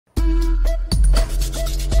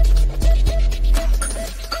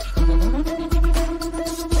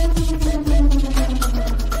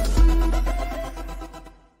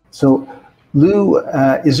Lou,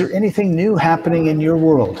 is there anything new happening in your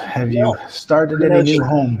world? Have you Well, started you any know, new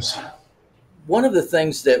homes? one of the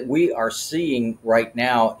things that we are seeing right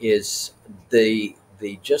now is the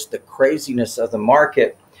just the craziness of the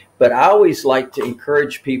market. But I always like to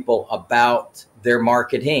encourage people about their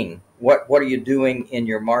marketing. What are you doing in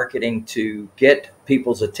your marketing to get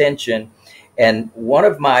people's attention? And one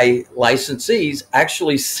of my licensees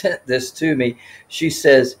actually sent this to me. She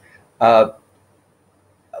says, uh,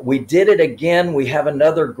 "We did it again. We have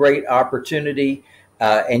another great opportunity,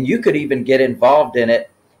 and you could even get involved in it."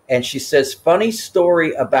 And she says, "Funny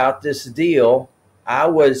story about this deal. I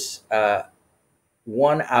was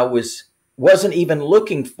one I wasn't even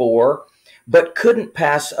looking for, but couldn't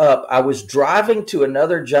pass up. I was driving to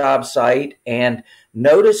another job site and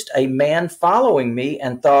noticed a man following me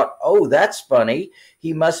and thought, oh, that's funny.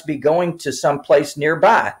 He must be going to some place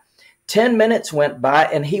nearby. 10 minutes went by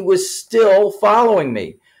and he was still following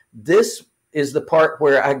me. This is the part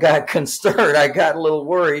where I got concerned. I got a little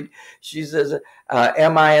worried. She says,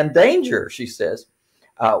 am I in danger? She says,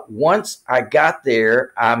 once I got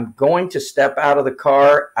there, I'm going to step out of the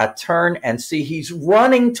car. I turn and see he's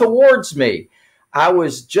running towards me. I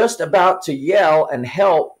was just about to yell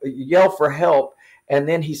for help. And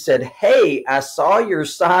then he said, hey, I saw your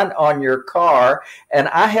sign on your car and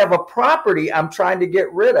I have a property I'm trying to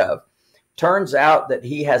get rid of. Turns out that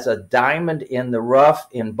he has a diamond in the rough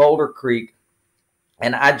in Boulder Creek,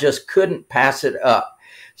 and I just couldn't pass it up.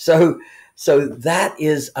 So so that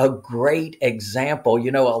is a great example. You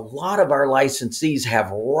know, a lot of our licensees have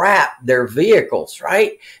wrapped their vehicles,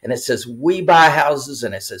 right? And it says we buy houses,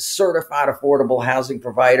 and it says certified affordable housing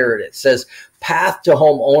provider, and it says path to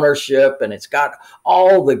home ownership, and it's got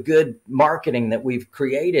all the good marketing that we've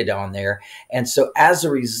created on there. And so as a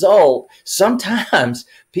result, sometimes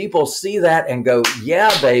people see that and go, yeah,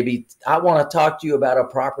 baby, I want to talk to you about a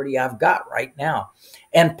property I've got right now.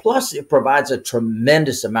 And plus, it provides a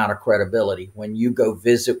tremendous amount of credibility when you go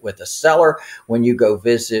visit with a seller, when you go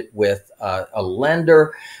visit with a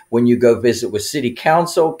lender, when you go visit with city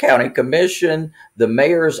council, county commission, the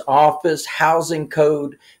mayor's office, housing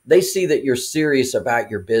code. They see that you're serious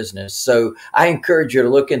about your business. So I encourage you to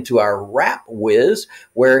look into our Wrap Wiz,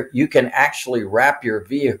 where you can actually wrap your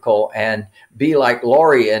vehicle and be like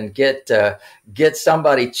Lori and get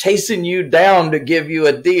somebody chasing you down to give you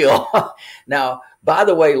a deal. Now, by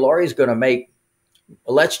the way, Lori's going to make,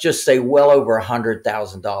 let's just say, well over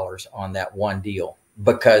 $100,000 on that one deal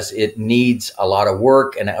because it needs a lot of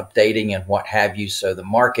work and updating and what have you. So the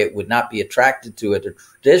market would not be attracted to it, a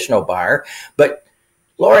traditional buyer. But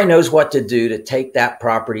Lori knows what to do to take that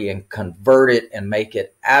property and convert it and make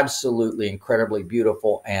it absolutely incredibly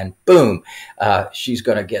beautiful. And boom, she's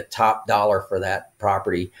going to get top dollar for that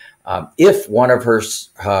property. If one of her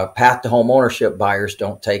path to home ownership buyers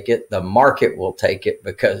don't take it, the market will take it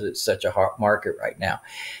because it's such a hot market right now.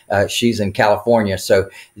 She's in California. So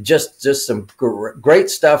just some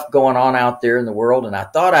great stuff going on out there in the world. And I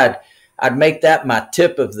thought I'd make that my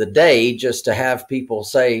tip of the day, just to have people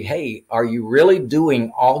say, hey, are you really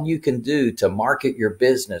doing all you can do to market your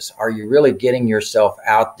business? Are you really getting yourself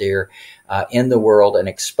out there in the world and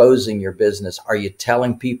exposing your business? Are you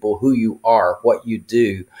telling people who you are, what you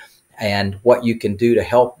do, and what you can do to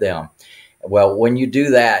help them? Well, when you do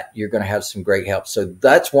that, you're going to have some great help. So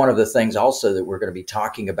that's one of the things also that we're going to be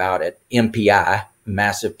talking about at MPI,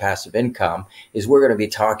 Massive Passive Income, is we're going to be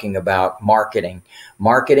talking about marketing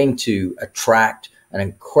to attract an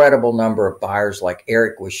incredible number of buyers like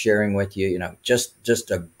Eric was sharing with you. You know, just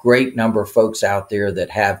a great number of folks out there that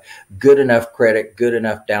have good enough credit, good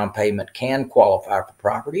enough down payment, can qualify for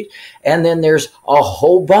properties. And then there's a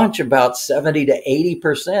whole bunch, about 70 to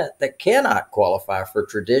 80%, that cannot qualify for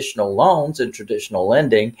traditional loans and traditional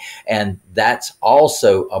lending. And that's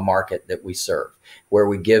also a market that we serve, where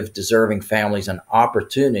we give deserving families an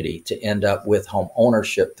opportunity to end up with home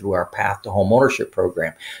ownership through our Path to Home Ownership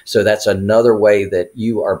program. So that's another way that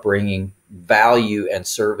you are bringing value and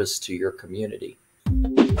service to your community.